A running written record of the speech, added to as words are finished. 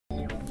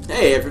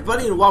Hey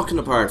everybody, and welcome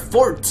to part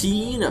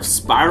 14 of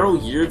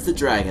Spyro Year of the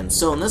Dragon.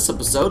 So in this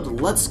episode,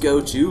 let's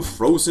go to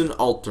Frozen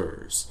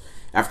Altars,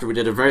 after we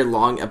did a very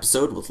long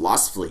episode with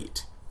Lost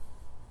Fleet.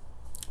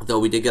 Though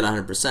we did get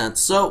 100%,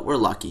 so we're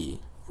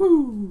lucky.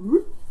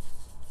 Woo!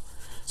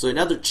 So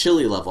another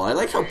chilly level. I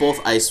like how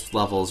both ice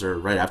levels are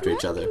right after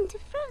each other. Welcome to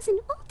Frozen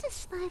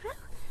Altars, Spyro.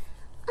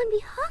 On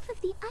behalf of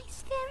the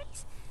Ice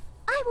Fairies,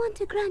 I want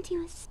to grant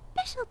you a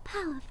special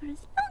power for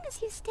as long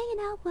as you stay in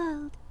our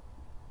world.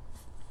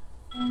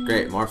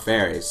 Great, more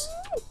fairies.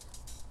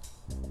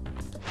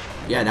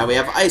 Yeah, now we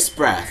have ice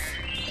breath.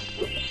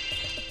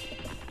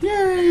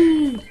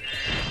 Yay!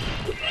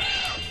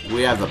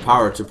 We have the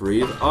power to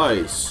breathe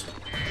ice.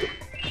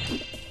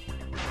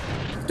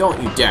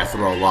 Don't you dare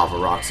throw lava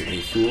rocks at me,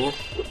 fool.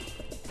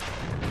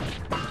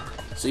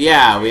 So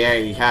yeah,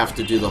 we have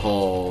to do the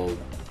whole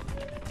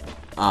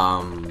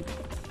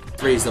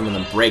freeze them and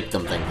then break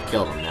them thing to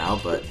kill them now,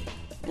 but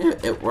yeah,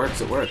 it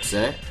works,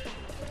 eh?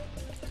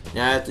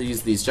 Now I have to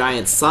use these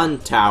giant sun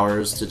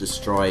towers to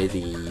destroy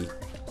the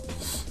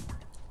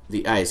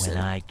ice.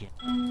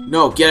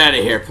 No, get out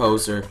of here,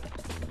 poser!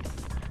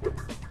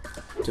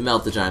 To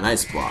melt the giant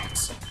ice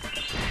blocks.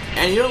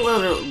 And you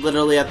don't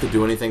literally have to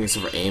do anything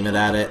except for aim it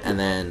at it, and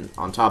then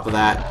on top of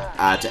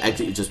that, to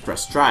exit you just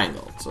press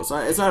triangle. So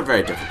it's not a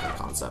very difficult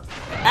concept.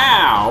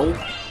 Ow!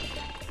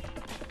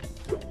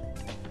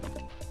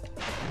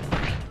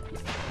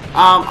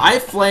 I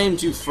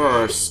flamed you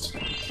first.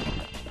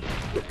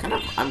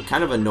 I'm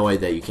kind of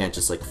annoyed that you can't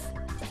just, like,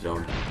 you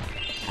know,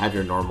 have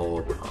your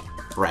normal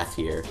breath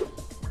here.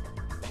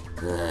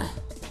 Ugh.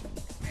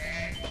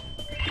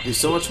 It'd be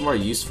so much more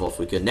useful if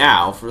we could.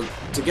 Now,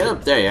 to get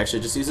up there, you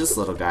actually just use this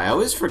little guy. I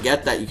always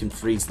forget that you can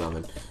freeze them,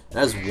 and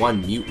that is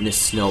one mutinous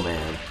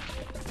snowman.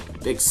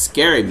 Big,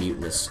 scary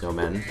mutinous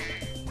snowman.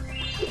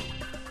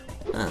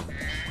 Oh,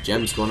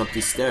 Gem's going up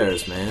these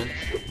stairs, man.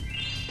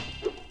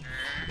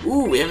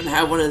 Ooh, we haven't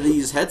had one of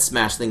these head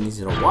smash things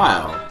in a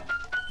while.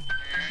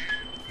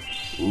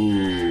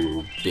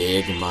 Ooh,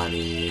 big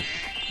money.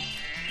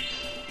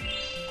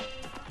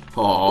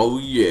 Oh,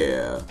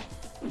 yeah.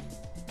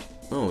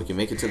 Oh, we can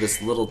make it to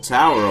this little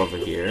tower over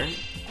here.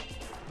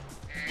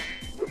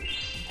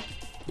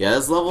 Yeah,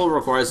 this level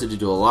requires you to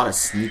do a lot of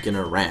sneaking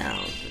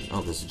around.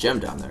 Oh, there's a gem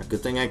down there.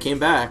 Good thing I came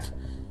back.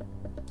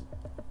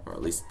 Or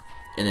at least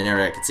in an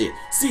area I could see it.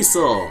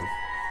 Cecil!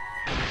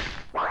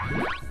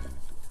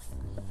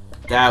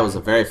 That was a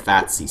very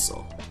fat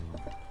Cecil.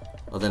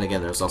 Well, then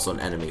again, there's also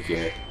an enemy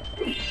here.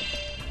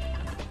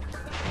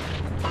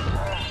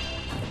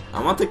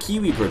 I want the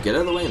Kiwi bird. Get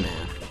out of the way,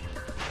 man.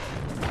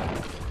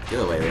 Get out of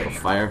the way, little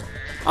fire.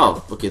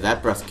 Oh, okay,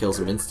 that breath kills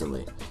him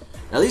instantly.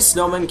 Now, these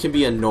snowmen can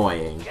be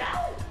annoying.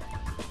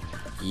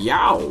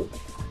 Yow!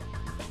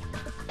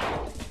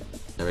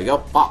 There we go.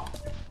 Pop!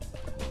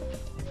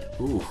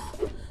 Ooh.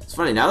 It's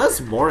funny, now that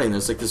it's morning,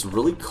 there's like this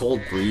really cold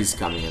breeze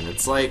coming in.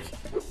 It's like,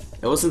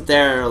 it wasn't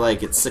there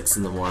like at 6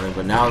 in the morning,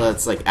 but now that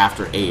it's like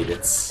after 8,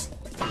 it's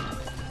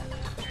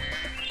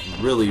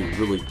really,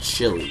 really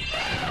chilly.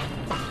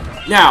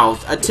 Now,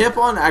 a tip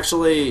on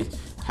actually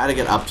how to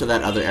get up to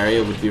that other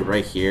area would be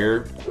right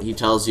here. He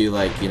tells you,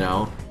 like, you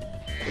know,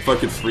 if I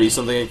could freeze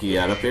something, I could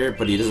get up here,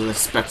 but he doesn't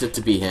expect it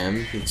to be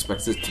him. He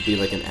expects it to be,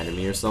 like, an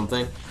enemy or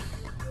something.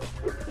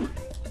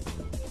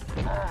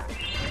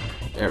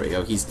 There we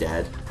go, he's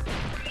dead.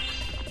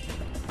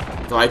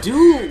 Though I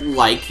do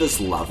like this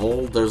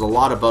level. There's a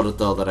lot about it,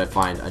 though, that I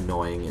find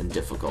annoying and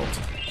difficult.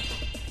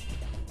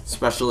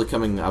 Especially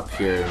coming up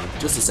here in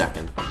just a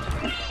second.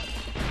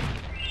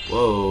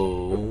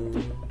 Whoa.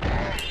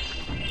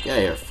 Get out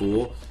of here,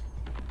 fool.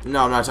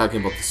 No, I'm not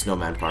talking about the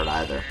snowman part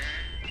either.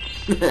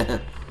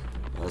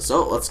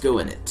 So, let's go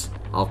in it.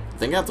 I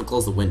think I have to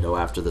close the window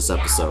after this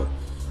episode.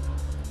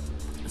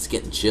 It's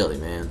getting chilly,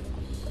 man.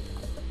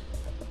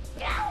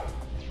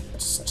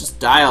 Just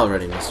die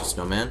already, Mr.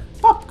 Snowman.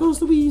 Pop goes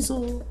the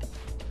weasel.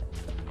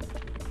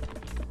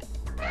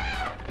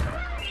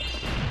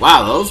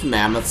 Wow, those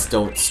mammoths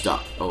don't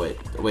stop. Oh,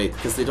 wait,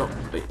 because they don't...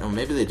 Wait, oh,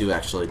 maybe they do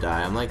actually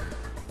die. I'm like...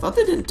 I thought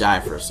they didn't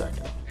die for a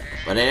second.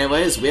 But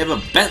anyways, we have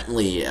a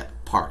Bentley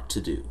part to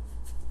do.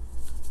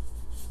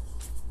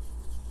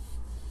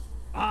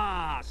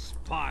 Ah,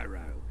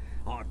 Spyro.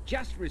 I've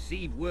just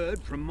received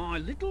word from my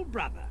little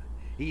brother.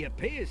 He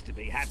appears to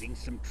be having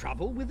some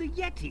trouble with a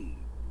Yeti.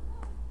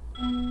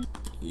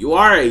 You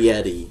are a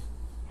Yeti.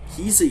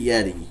 He's a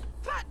Yeti.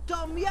 That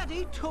dumb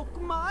Yeti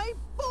took my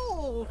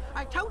ball.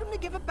 I told him to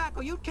give it back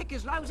or you'd kick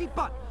his lousy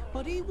butt,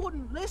 but he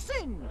wouldn't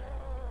listen.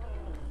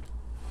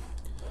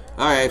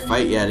 Alright,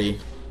 fight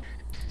Yeti.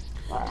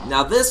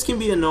 Now this can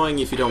be annoying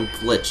if you don't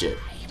glitch it.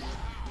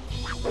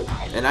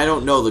 And I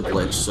don't know the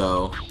glitch,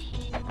 so...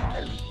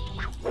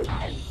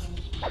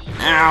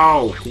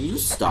 Ow! Can you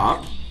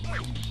stop?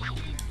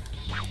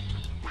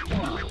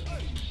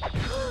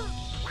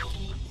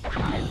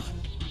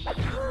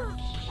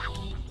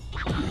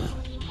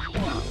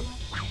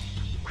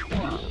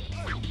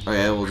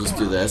 Okay, we'll just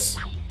do this.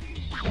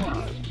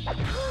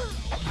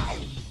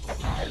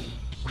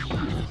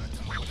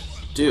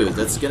 Dude,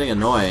 that's getting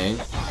annoying.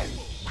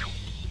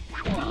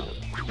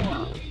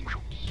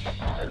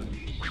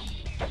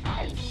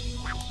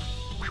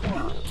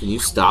 Can you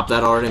stop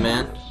that already,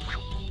 man?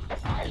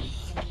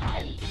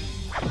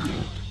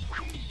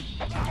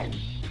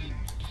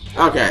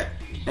 Okay,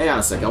 hang on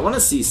a sec. I want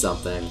to see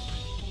something.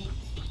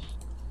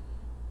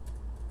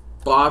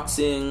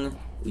 Boxing,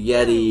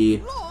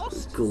 Yeti,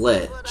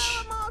 glitch. But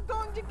how am I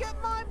going to get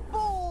my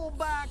ball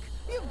back?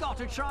 You've got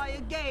to try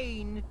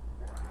again.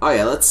 Oh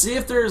yeah, let's see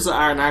if there's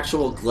an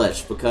actual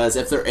glitch, because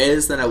if there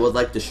is, then I would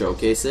like to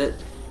showcase it.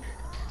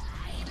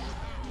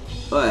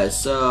 Alright,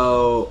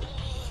 so...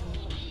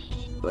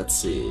 let's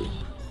see.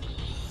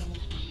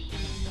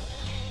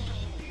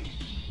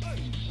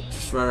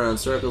 Just run around in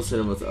circles, hit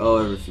him with O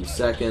every few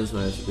seconds,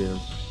 manage to beat him.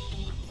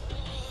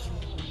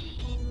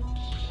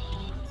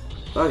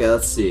 Okay,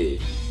 let's see.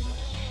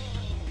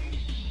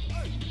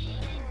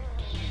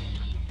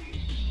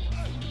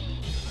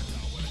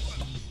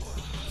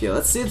 Okay,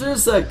 let's see if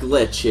there's a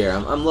glitch here.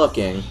 I'm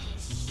looking.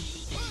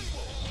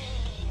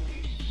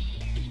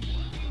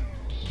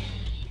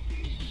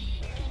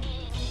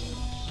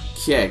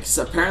 Okay, because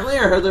apparently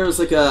I heard there was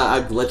like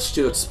a glitch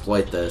to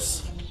exploit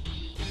this.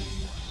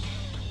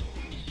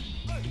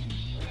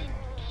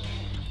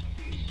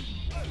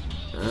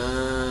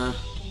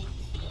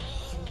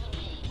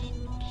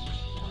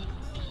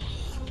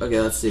 Okay,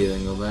 let's see.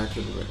 Then go back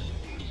to the...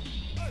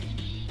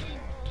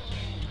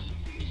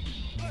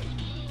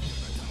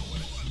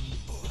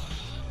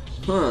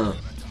 huh.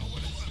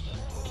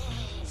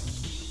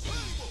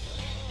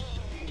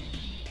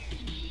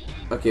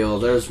 Okay, well,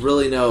 there's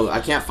really no...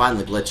 I can't find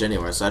the glitch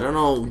anywhere, so I don't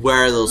know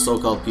where those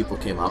so-called people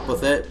came up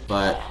with it,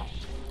 but...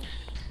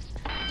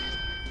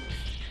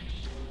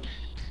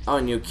 oh,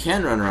 and you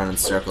can run around in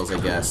circles, I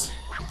guess.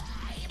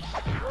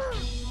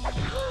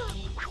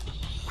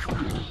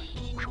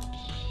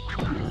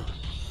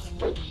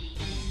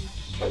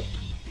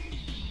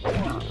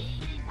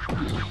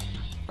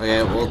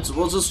 Okay,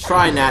 we'll just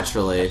try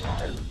naturally.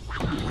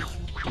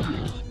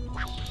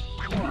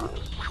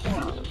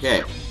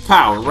 Okay,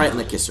 pow, right in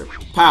the kisser.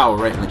 Pow,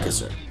 right in the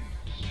kisser.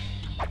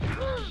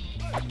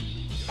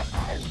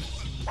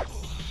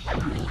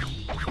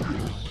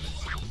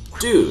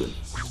 Dude.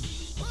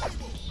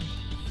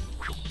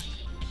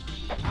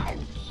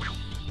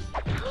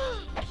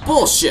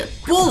 Bullshit,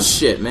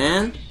 bullshit,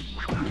 man.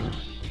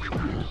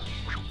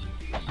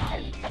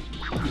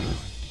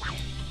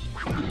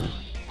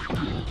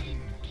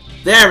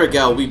 There we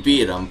go, we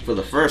beat him for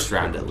the first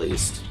round at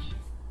least.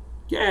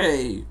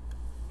 Yay!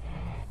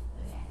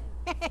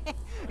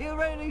 You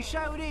really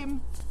showed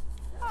him.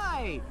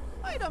 Hey,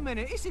 wait a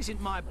minute, this isn't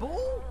my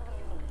ball.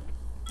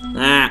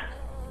 Ah.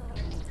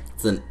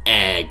 It's an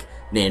egg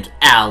named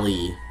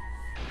Allie.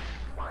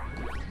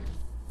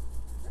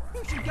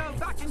 You should go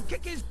back and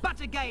kick his butt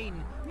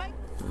again, mate.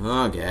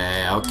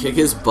 Okay, I'll kick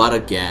his butt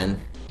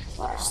again.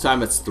 This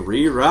time it's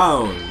 3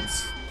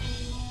 rounds.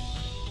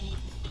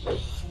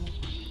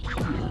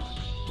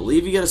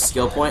 Believe you get a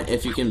skill point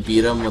if you can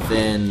beat him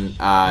within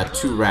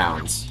 2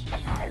 rounds.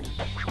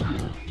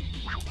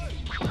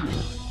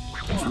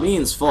 Which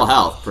means full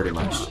health, pretty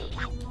much.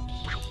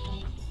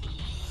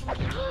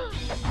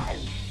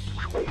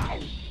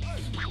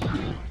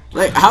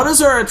 Like, how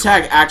does our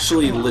attack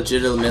actually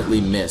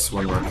legitimately miss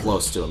when we're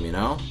close to him, you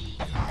know?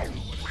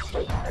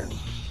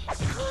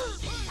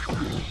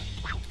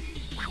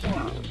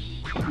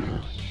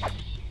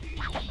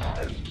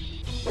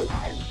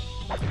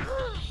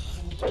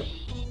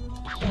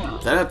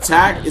 That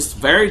attack is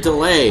very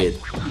delayed.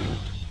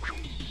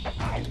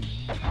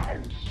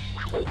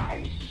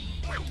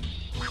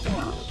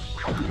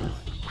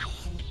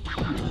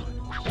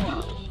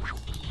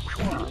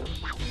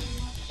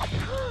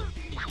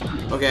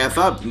 Okay, I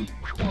thought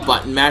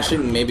button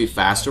mashing maybe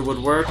faster would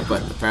work,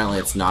 but apparently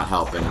it's not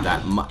helping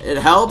that much. It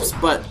helps,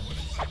 but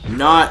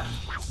not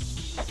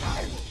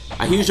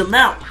a huge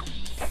amount.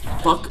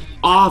 Fuck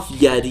off,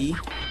 Yeti.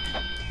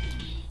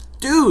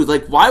 Dude,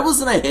 like, why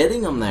wasn't I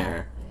hitting him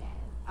there?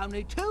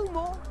 Only 2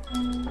 more.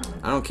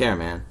 I don't care,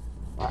 man.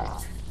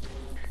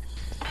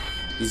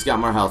 He's got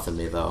more health than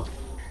me, though.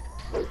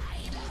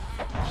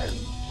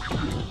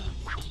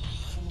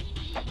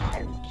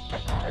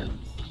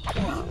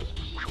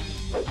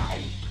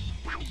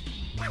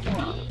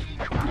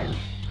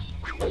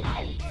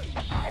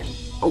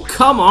 Oh,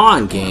 come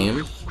on,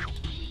 game.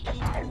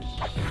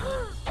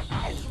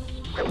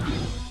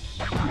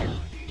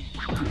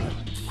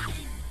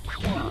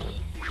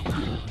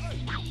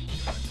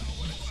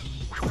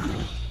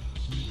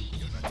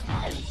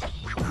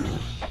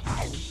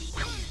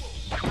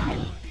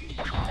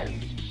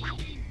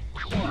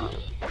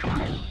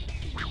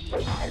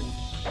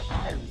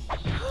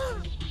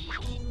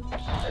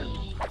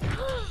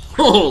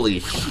 Holy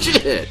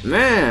shit,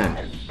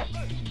 man!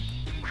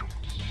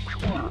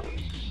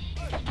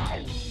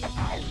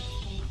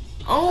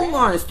 Oh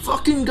my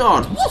fucking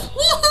god!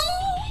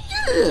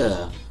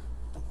 Yeah!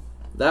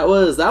 That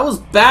was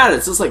bad.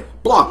 It's just like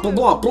block,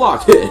 block,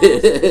 block.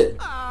 Okay.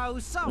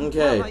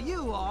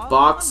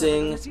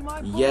 Boxing,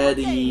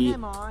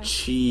 Yeti,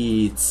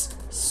 cheats,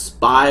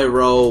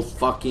 Spyro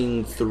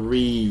fucking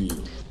 3.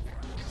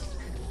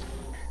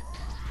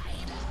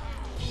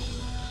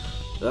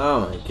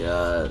 Oh my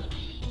god.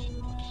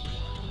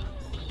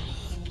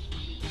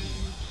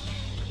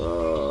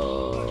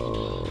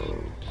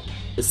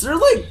 Is there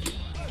like...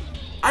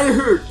 I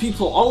heard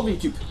people all over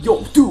YouTube,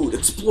 yo, dude,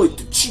 exploit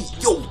the cheat.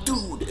 Yo,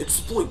 dude,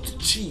 exploit the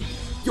cheat.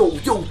 Yo,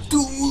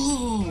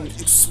 dude,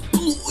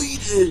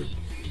 exploit it.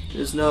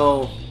 There's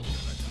no,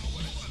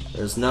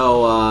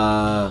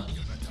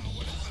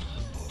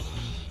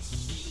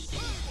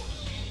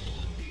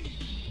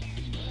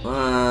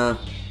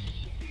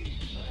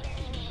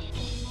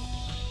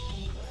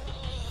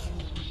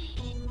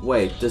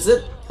 wait, does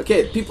it?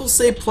 Okay, people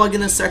say plug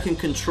in a second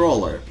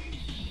controller.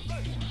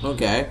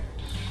 Okay.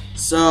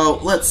 So,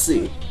 let's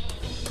see.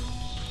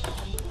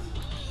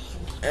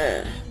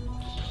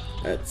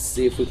 Let's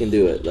see if we can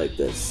do it like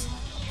this.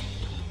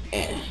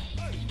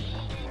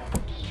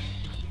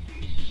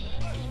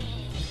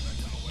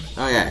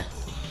 Okay.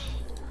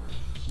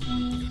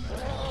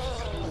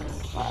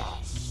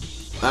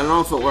 I don't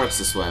know if it works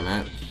this way,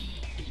 man.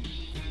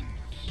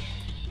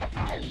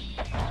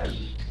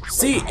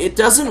 See, it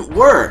doesn't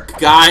work,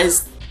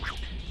 guys.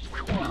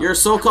 Your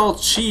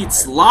so-called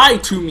cheats lie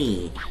to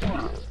me.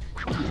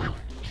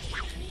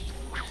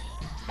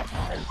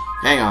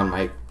 Hang on,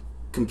 my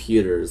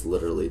computer is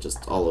literally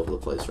just all over the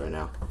place right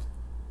now.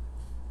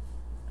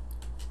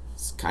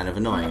 It's kind of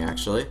annoying,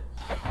 actually.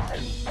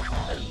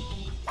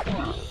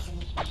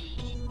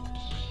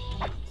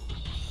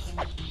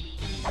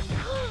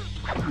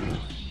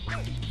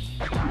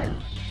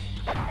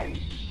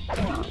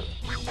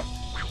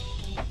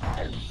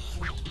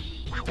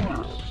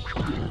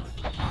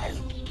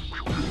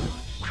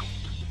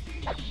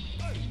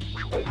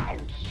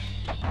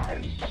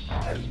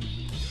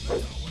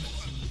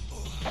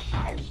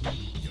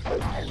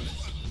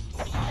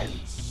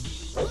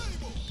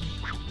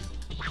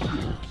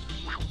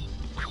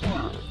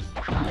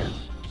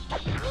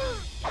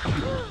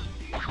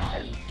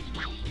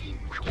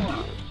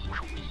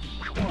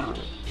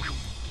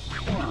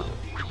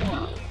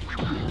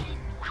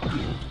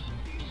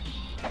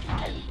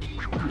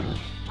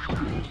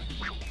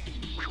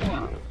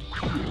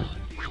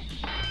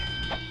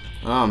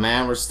 Oh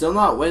man, we're still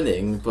not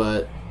winning,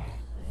 but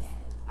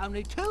at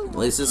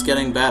least it's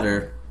getting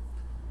better.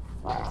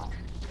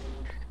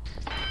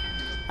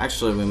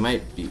 Actually, we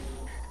might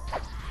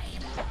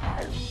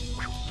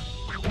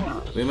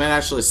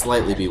actually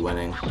slightly be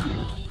winning.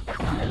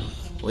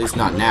 At least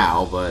not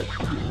now, but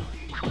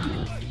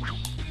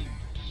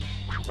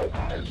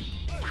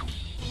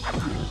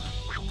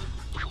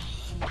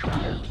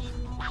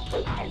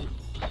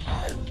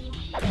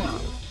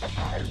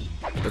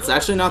it's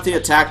actually not the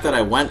attack that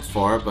I went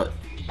for, but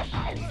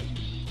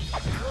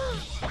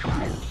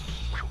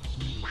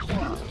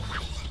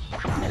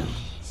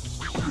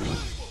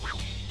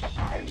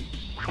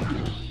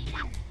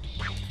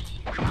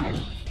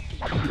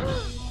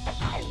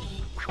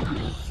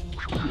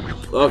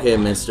okay,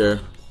 mister.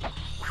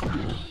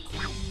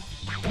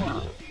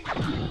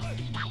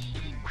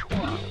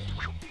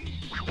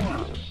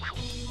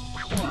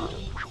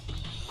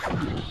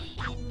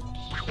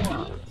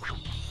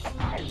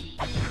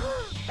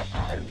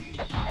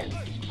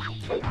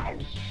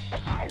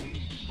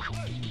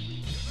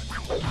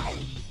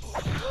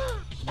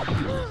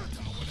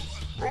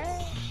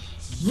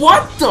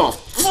 What the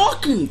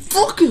fucking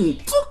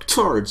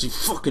fucktards, you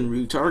fucking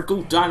retard.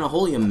 Go die in a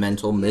hole, you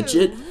mental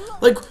midget.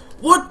 Like,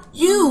 what?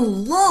 You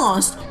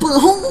lost? But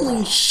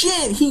holy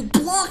shit, he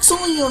blocks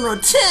all your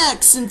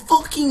attacks and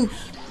fucking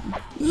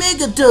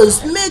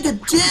does mega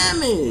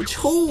damage.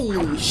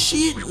 Holy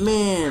shit,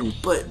 man.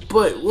 But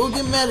we'll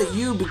get mad at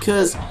you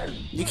because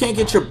you can't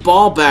get your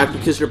ball back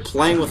because you're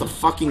playing with a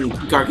fucking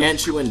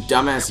gargantuan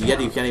dumbass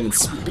Yeti who can't even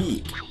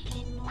speak.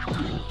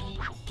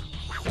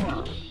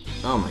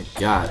 Oh my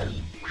god.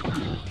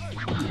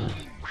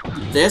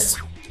 This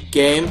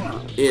game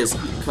is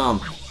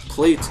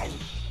complete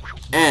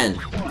and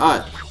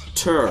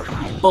utter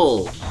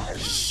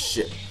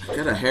bullshit. I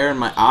got a hair in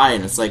my eye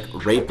and it's like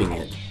raping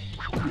it.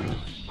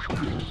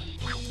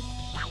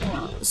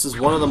 This is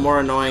one of the more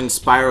annoying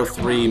Spyro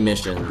 3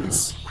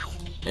 missions.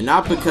 And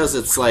not because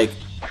it's like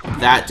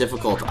that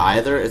difficult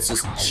either, it's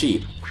just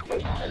cheap.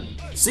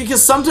 See,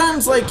 because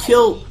sometimes like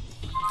he'll...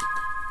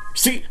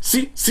 See?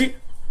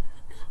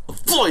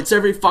 Avoids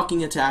every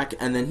fucking attack,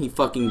 and then he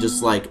fucking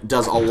just, like,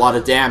 does a lot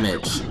of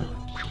damage.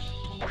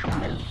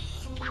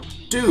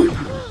 Dude.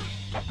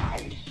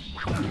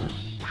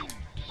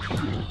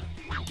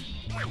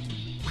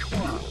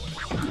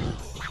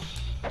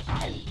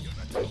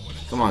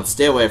 Come on,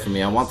 stay away from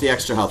me. I want the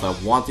extra health. I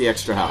want the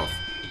extra health.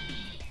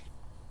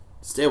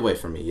 Stay away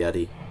from me,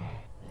 Yeti.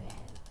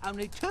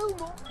 Only two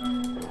more.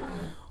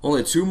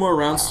 Only 2 more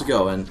rounds to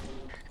go, and...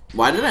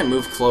 Why did I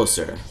move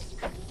closer?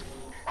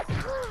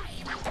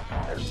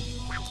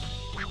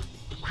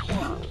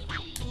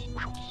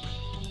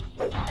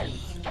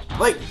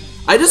 Like,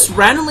 I just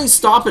randomly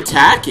stop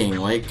attacking.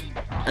 Like,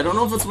 I don't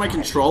know if it's my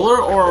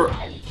controller or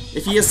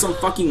if he has some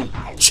fucking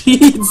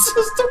cheat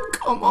system.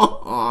 Come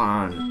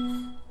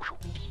on.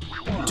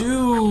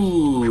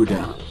 Dude.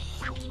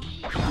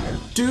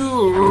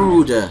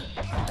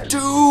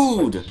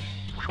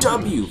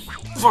 W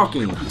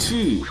fucking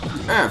T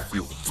F,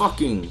 you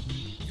fucking...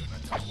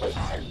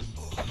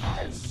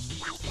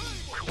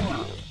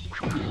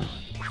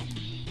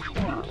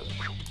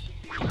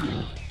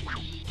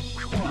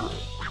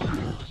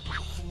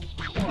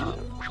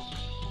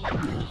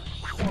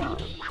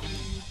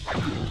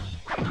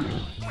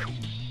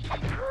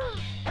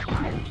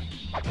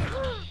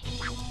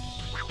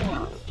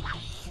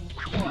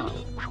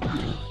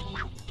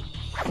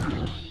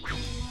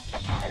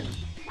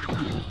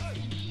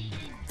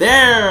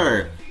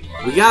 There!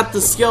 We got the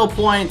skill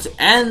point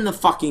and the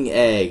fucking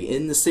egg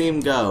in the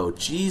same go.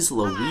 Jeez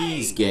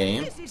Louise,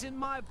 game.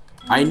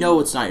 I know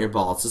it's not your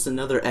ball, it's just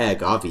another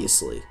egg,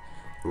 obviously.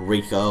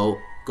 Rico,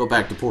 go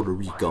back to Puerto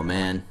Rico,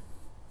 man.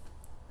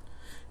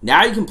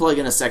 Now you can plug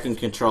in a second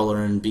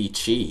controller and be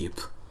cheap.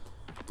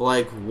 But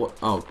like, what?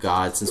 Oh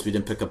god, since we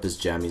didn't pick up his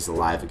gem, he's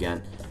alive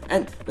again.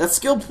 And that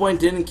skill point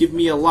didn't give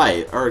me a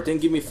light, or it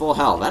didn't give me full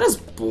health. That is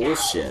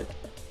bullshit.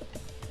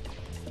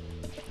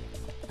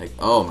 Like,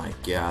 oh my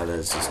god, that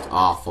is just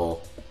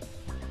awful.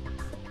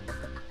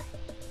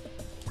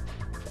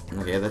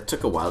 Okay, that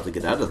took a while to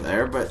get out of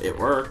there, but it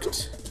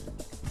worked.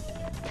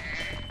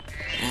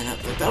 Man,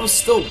 that was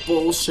still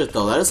bullshit,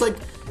 though. That is, like,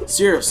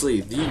 seriously,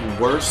 the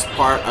worst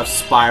part of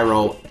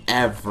Spyro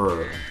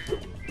ever.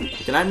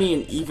 Like, and I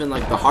mean, even,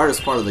 like, the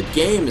hardest part of the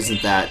game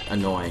isn't that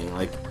annoying.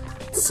 Like,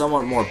 it's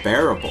somewhat more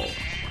bearable.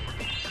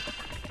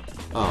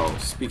 Oh,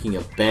 speaking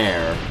of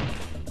bear,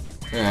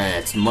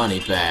 it's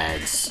money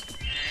bags.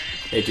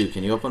 Hey, dude,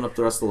 can you open up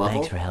the rest of the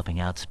level? Thanks for helping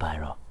out,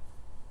 Spyro.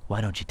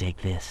 Why don't you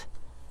take this?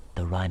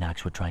 The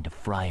Rhinox were trying to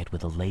fry it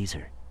with a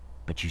laser,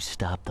 but you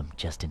stopped them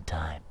just in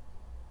time.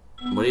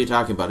 What are you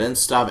talking about? I didn't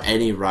stop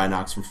any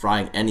Rhinox from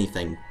frying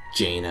anything,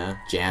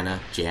 Jana. Your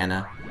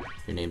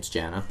name's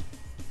Jana.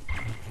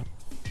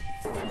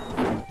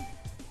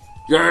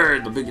 Yeah,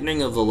 the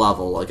beginning of the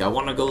level. Like, I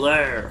want to go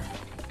there.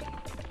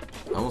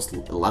 I almost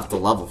left the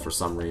level for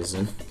some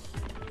reason.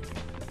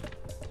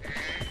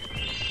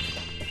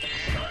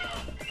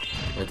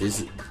 But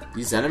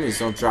these enemies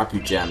don't drop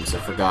you gems, I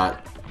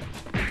forgot.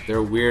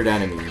 They're weird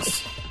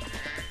enemies.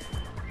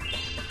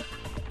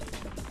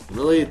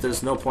 Really,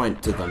 there's no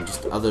point to them,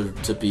 just other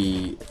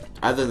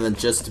than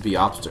just to be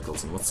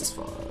obstacles. And what's this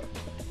for?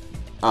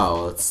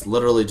 Oh, it's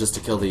literally just to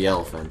kill the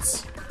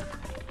elephants.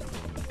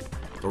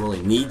 Don't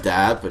really need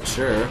that, but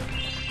sure.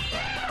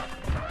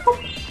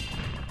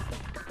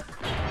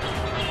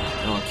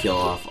 I'll kill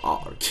off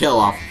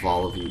of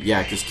all of you.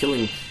 Yeah, because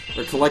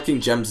collecting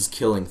gems is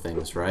killing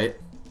things, right?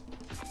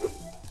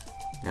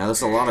 Now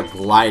there's a lot of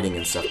gliding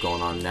and stuff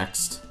going on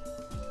next.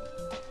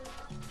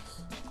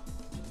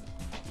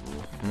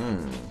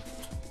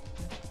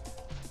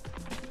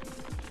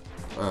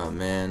 Oh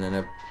man,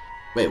 and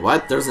wait,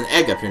 what? There's an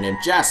egg up here named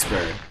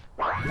Jasper.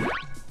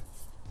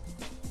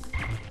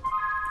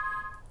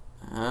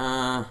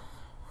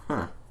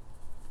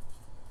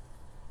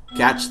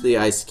 Catch the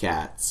ice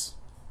cats.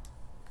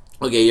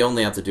 Okay, you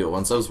only have to do it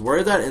once. I was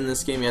worried that in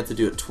this game you have to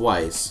do it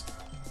twice.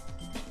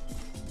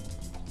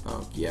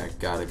 Oh yeah,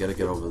 gotta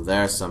get over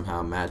there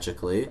somehow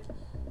magically.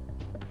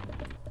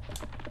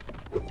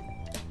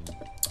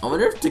 I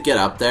wonder if to get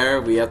up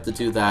there we have to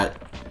do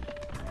that,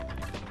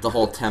 the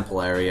whole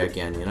temple area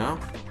again, you know?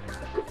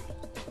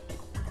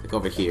 Like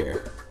over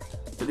here.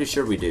 Pretty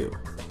sure we do.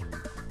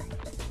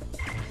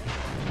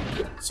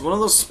 It's one of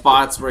those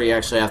spots where you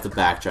actually have to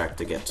backtrack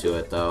to get to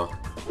it, though.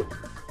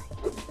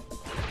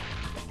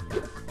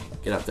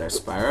 Get up there,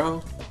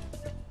 Spyro.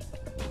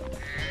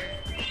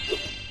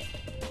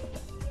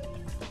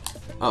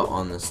 Oh,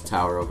 on this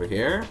tower over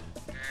here.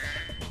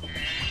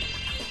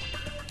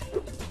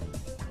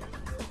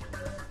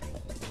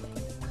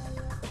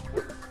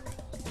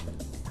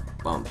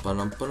 Bump,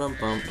 ba-dum, ba-dum,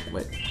 bump.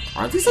 Wait,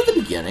 aren't these at the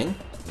beginning?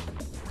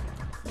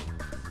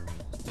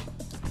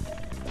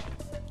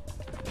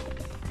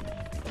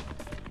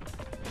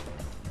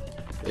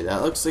 Wait,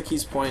 that looks like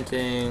he's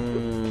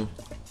pointing...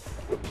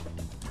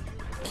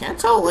 Can't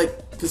tell,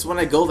 like, because when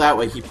I go that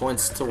way, he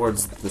points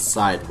towards the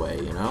side way,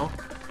 you know?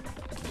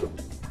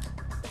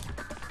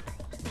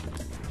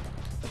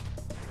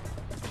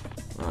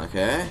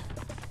 Okay.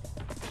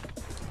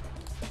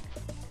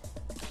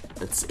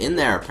 It's in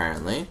there,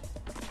 apparently.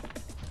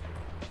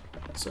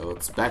 So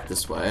it's back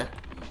this way.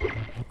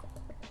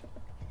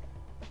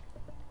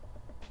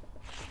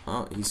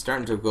 Oh, he's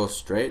starting to go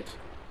straight.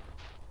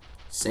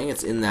 He's saying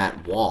it's in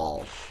that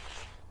wall.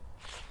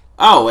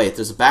 Oh, wait,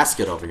 there's a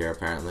basket over here,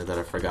 apparently, that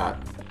I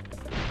forgot.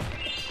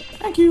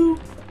 Thank you!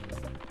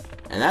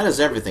 And that is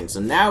everything. So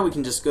now we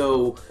can just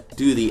go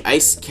do the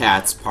ice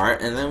cats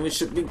part, and then we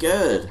should be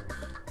good.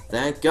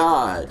 Thank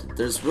God.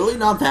 There's really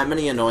not that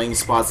many annoying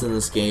spots in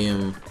this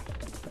game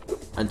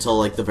until,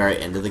 like, the very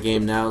end of the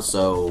game now,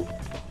 so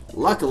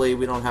luckily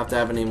we don't have to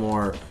have any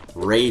more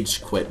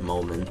rage quit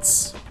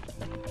moments.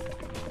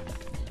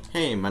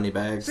 Hey,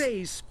 Moneybags.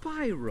 Say,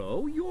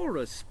 Spyro, you're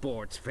a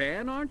sports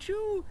fan, aren't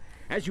you?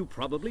 As you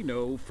probably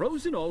know,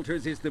 Frozen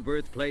Altars is the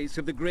birthplace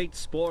of the great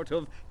sport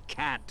of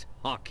cat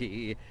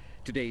hockey.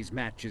 Today's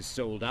match is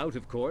sold out,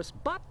 of course,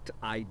 but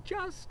I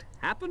just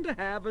happen to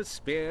have a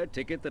spare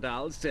ticket that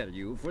I'll sell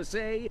you for,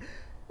 say,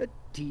 a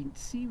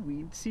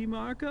teensy-weensy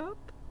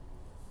markup.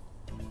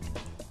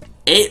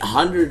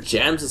 800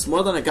 gems? It's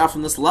more than I got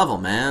from this level,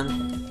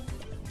 man.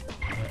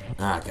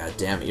 Ah, god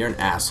damn it, you're an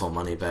asshole,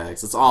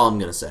 Moneybags. That's all I'm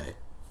gonna say.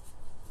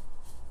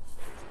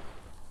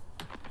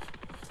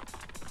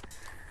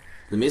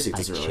 The music I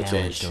doesn't really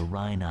challenged change. a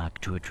Rhinoc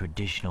to a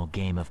traditional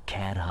game of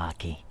cat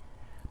hockey,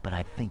 but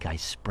I think I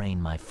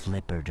sprained my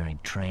flipper during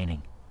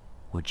training.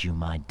 Would you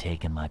mind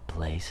taking my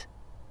place?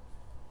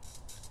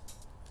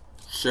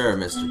 Sure,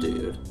 Mr.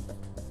 Dude.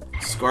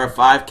 Score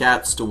 5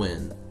 cats to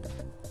win.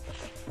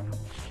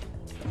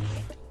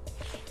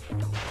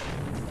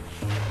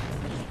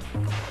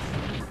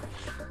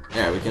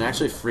 There, we can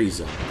actually freeze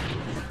him.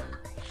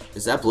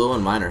 Is that blue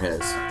one mine or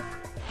his?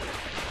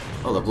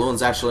 Oh, the blue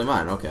one's actually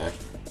mine, okay.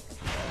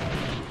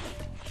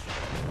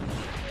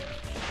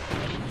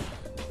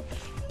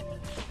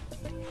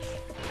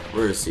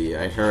 Where is he?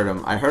 I heard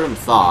him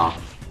thaw.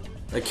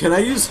 Like, can I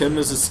use him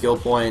as a skill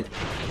point?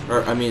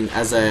 Or, I mean,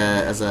 as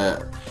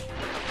a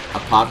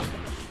puck?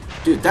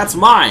 Dude, that's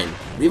mine!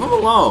 Leave him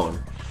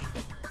alone!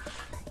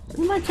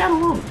 Leave my cat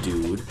alone,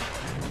 dude.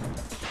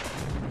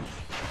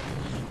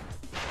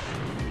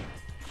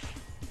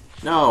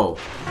 No!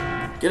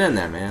 Get in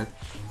there, man.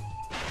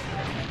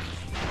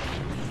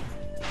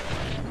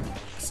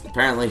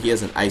 Apparently he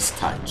has an ice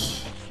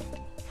touch.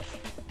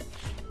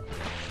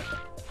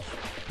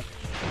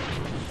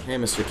 Hey,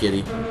 Mr.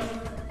 Kitty.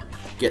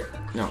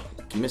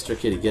 Mr.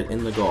 Kitty, get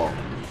in the goal.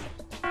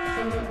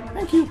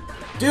 Thank you.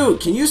 Dude,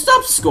 can you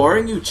stop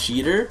scoring, you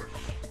cheater?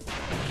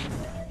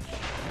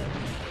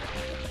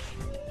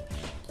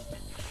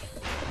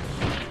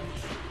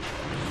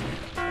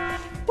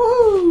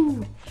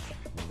 Woo!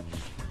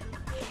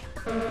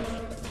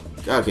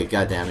 Okay,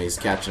 goddamn, he's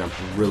catching up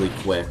really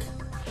quick.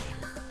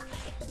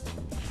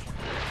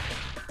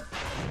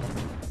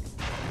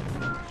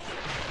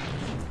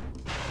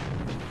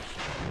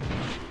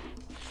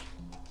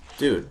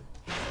 Dude.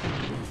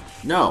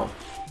 No.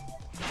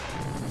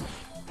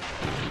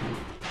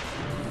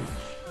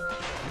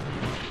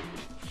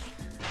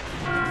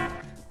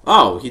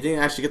 Oh, he didn't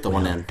actually get the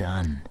one in. Well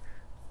done.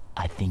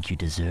 I think you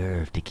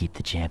deserve to keep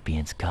the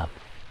Champions Cup.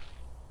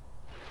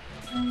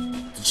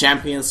 The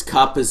Champions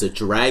Cup is a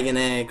dragon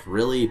egg?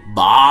 Really?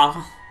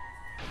 Bah?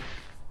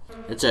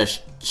 It's a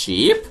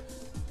sheep?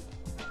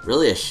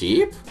 Really a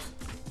sheep?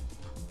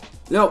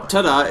 No,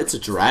 ta-da, it's a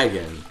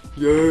dragon.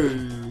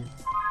 Yay!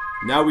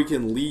 Now we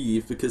can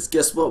leave, because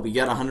guess what? We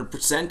got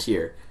 100%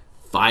 here.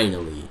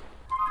 Finally.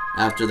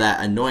 After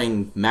that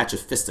annoying match of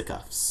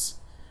fisticuffs.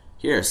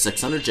 Here,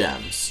 600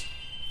 gems.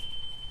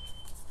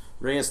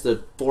 Bring us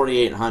to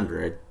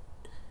 4,800.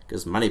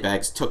 Because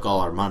Moneybags took all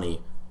our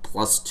money.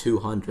 Plus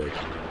 200.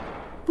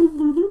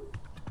 Oh,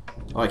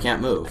 I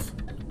can't move.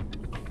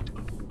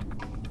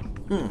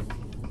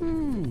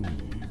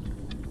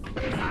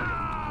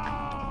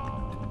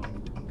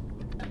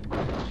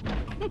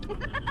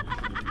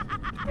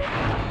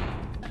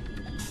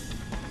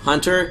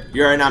 Hunter,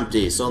 you're an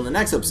empty. So in the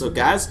next episode,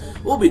 guys,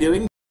 we'll be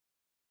doing